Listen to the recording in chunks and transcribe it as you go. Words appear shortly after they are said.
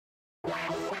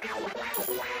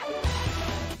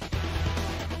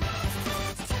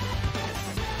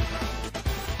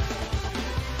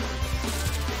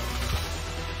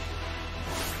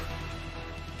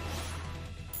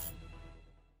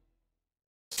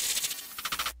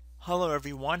Hello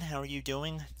everyone, how are you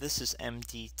doing? This is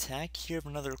MD Tech here with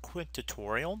another quick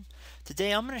tutorial.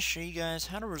 Today I'm going to show you guys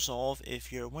how to resolve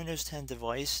if your Windows 10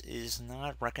 device is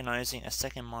not recognizing a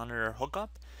second monitor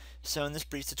hookup. So in this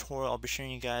brief tutorial I'll be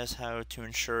showing you guys how to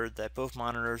ensure that both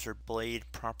monitors are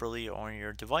displayed properly on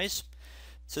your device.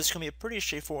 So this is going to be a pretty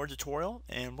straightforward tutorial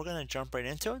and we're going to jump right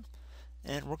into it.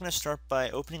 And we're going to start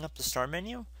by opening up the Start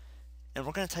menu and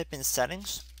we're going to type in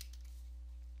Settings.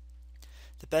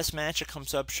 The best match that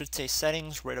comes up should say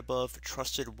Settings right above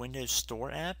Trusted Windows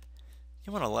Store app.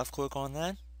 You want to left click on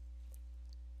that.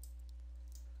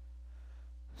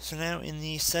 So now in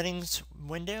the Settings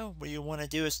window, what you want to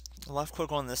do is left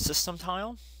click on the System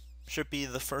tile. Should be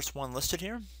the first one listed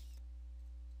here.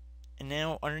 And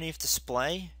now underneath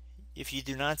Display, if you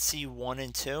do not see 1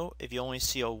 and 2, if you only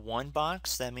see a 1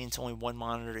 box, that means only one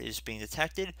monitor is being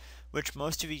detected, which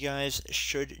most of you guys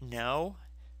should know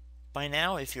by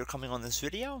now if you're coming on this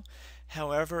video.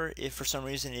 However, if for some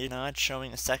reason it's not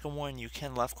showing a second one, you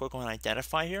can left click on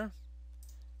Identify here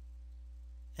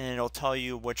and it'll tell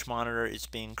you which monitor is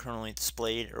being currently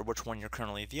displayed or which one you're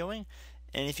currently viewing.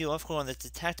 And if you left click on the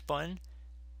Detect button,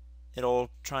 it'll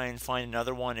try and find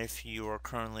another one if you are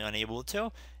currently unable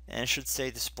to, and it should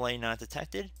say Display Not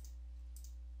Detected.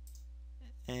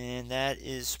 And that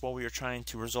is what we are trying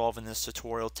to resolve in this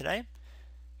tutorial today.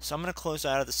 So I'm going to close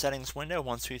out of the Settings window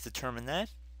once we've determined that.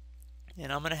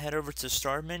 And I'm going to head over to the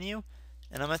Start menu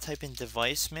and I'm going to type in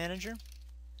Device Manager.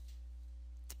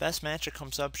 The best match that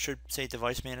comes up should say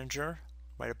Device Manager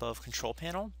right above Control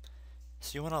Panel.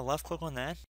 So you want to left click on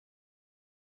that.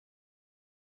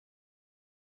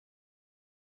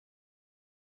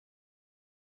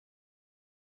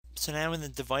 So now in the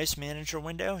Device Manager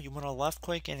window, you want to left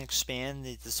click and expand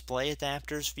the Display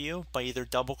Adapters view by either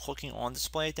double clicking on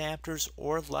Display Adapters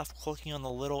or left clicking on the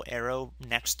little arrow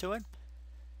next to it.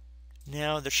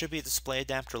 Now there should be a display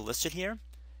adapter listed here.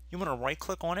 You want to right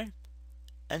click on it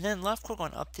and then left click on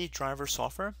Update Driver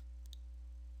Software.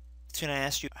 It's going to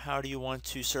ask you how do you want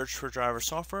to search for driver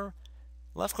software.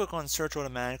 Left click on Search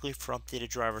Automatically for updated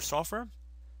driver software.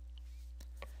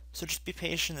 So just be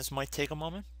patient, this might take a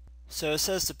moment. So it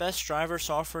says the best driver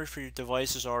software for your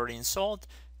device is already installed.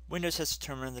 Windows has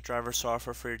determined the driver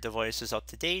software for your device is up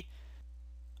to date.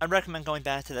 I'd recommend going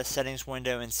back to the Settings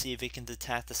window and see if it can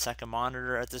detect the second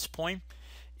monitor at this point.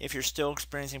 If you're still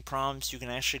experiencing problems, you can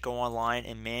actually go online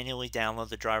and manually download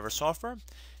the driver software.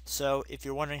 So if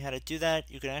you're wondering how to do that,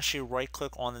 you can actually right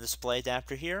click on the display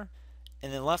adapter here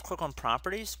and then left click on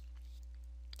Properties.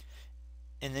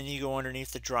 And then you go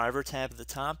underneath the Driver tab at the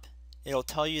top. It'll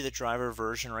tell you the driver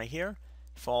version right here,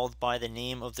 followed by the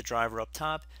name of the driver up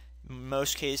top. In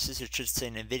most cases it should say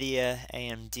NVIDIA,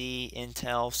 AMD,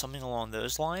 Intel, something along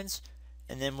those lines.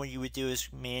 And then what you would do is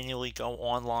manually go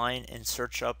online and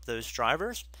search up those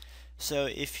drivers. So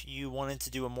if you wanted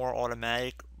to do a more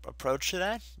automatic approach to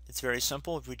that, it's very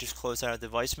simple. If we just close out of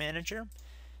Device Manager.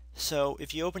 So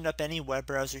if you opened up any web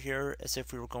browser here as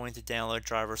if we were going to download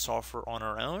driver software on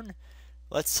our own,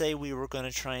 let's say we were going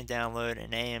to try and download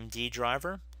an AMD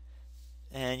driver,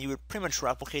 and you would pretty much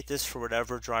replicate this for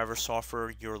whatever driver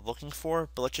software you're looking for,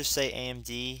 but let's just say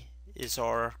AMD is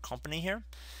our company here.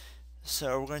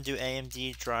 So we're going to do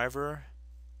AMD driver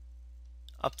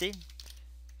update,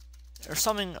 or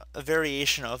something, a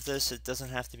variation of this. It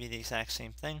doesn't have to be the exact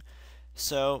same thing.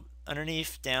 So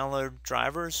underneath download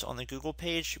drivers on the Google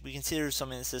page, we can see there's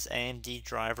something that says AMD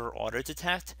driver auto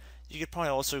detect. You could probably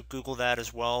also Google that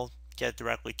as well, get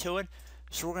directly to it.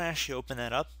 So we're going to actually open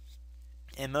that up,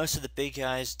 and most of the big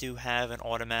guys do have an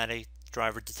automatic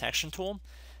driver detection tool.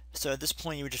 So at this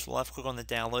point you would just left click on the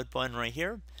download button right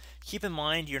here. Keep in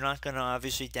mind you're not going to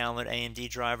obviously download AMD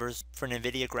drivers for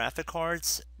NVIDIA graphic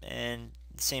cards, and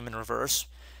the same in reverse.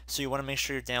 So you want to make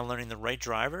sure you're downloading the right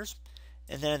drivers,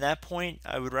 and then at that point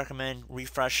I would recommend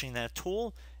refreshing that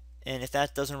tool. And if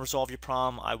that doesn't resolve your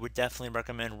problem, I would definitely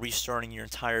recommend restarting your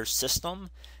entire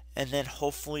system, and then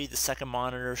hopefully the second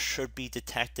monitor should be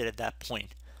detected at that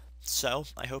point. So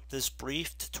I hope this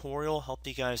brief tutorial helped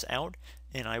you guys out,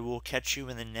 and I will catch you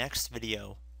in the next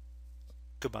video.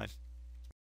 Goodbye.